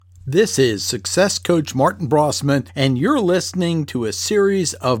This is Success Coach Martin Brossman, and you're listening to a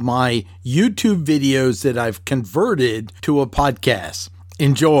series of my YouTube videos that I've converted to a podcast.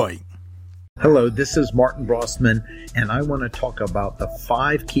 Enjoy. Hello, this is Martin Brossman, and I want to talk about the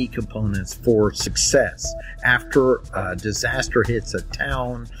 5 key components for success after a disaster hits a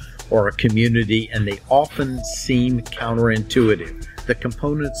town or a community, and they often seem counterintuitive. The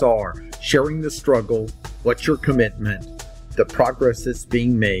components are sharing the struggle, what's your commitment, the progress that's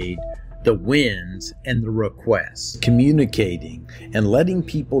being made, the wins, and the requests. Communicating and letting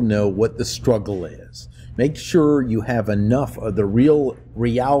people know what the struggle is. Make sure you have enough of the real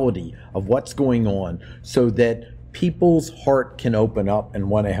reality of what's going on so that people's heart can open up and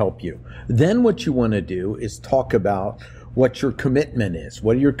want to help you. Then what you want to do is talk about what your commitment is.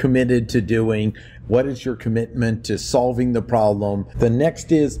 What you're committed to doing. What is your commitment to solving the problem? The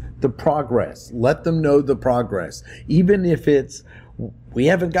next is the progress. Let them know the progress. Even if it's, we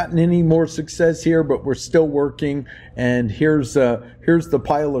haven't gotten any more success here, but we're still working. And here's the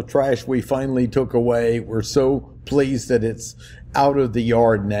pile of trash we finally took away. We're so pleased that it's out of the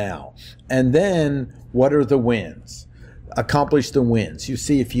yard now. And then what are the wins? Accomplish the wins. You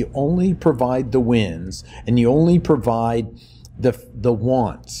see, if you only provide the wins and you only provide the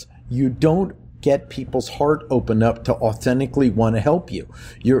wants, you don't get people's heart open up to authentically want to help you.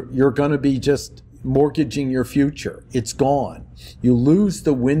 You're going to be just mortgaging your future. It's gone. You lose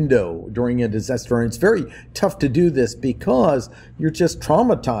the window during a disaster, and it's very tough to do this because you're just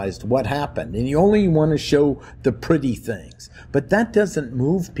traumatized what happened, and you only want to show the pretty things. But that doesn't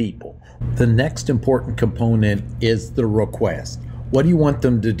move people. The next important component is the request. What do you want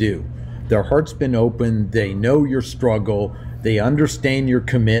them to do? Their heart's been opened. They know your struggle. They understand your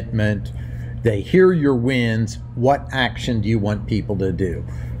commitment. They hear your wins. What action do you want people to do?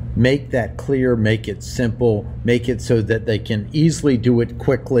 Make that clear, make it simple, make it so that they can easily do it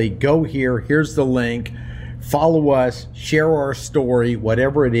quickly. Go here, here's the link, follow us, share our story,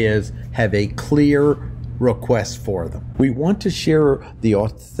 whatever it is, have a clear request for them. We want to share the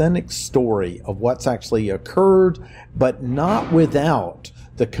authentic story of what's actually occurred, but not without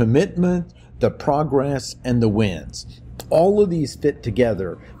the commitment, the progress, and the wins. All of these fit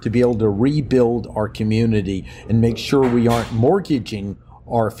together to be able to rebuild our community and make sure we aren't mortgaging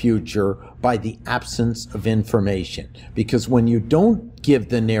our future by the absence of information. Because when you don't give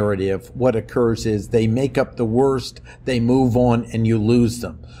the narrative, what occurs is they make up the worst, they move on, and you lose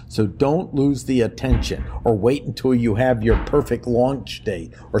them. So don't lose the attention or wait until you have your perfect launch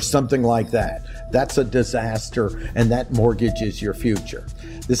date or something like that. That's a disaster, and that mortgages your future.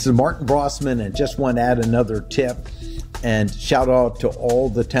 This is Martin Brossman, and just want to add another tip. And shout out to all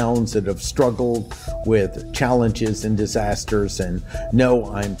the towns that have struggled with challenges and disasters. And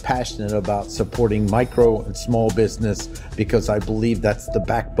know I'm passionate about supporting micro and small business because I believe that's the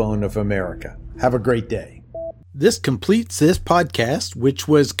backbone of America. Have a great day. This completes this podcast, which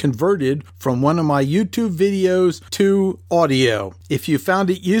was converted from one of my YouTube videos to audio. If you found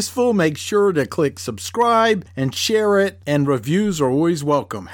it useful, make sure to click subscribe and share it, and reviews are always welcome.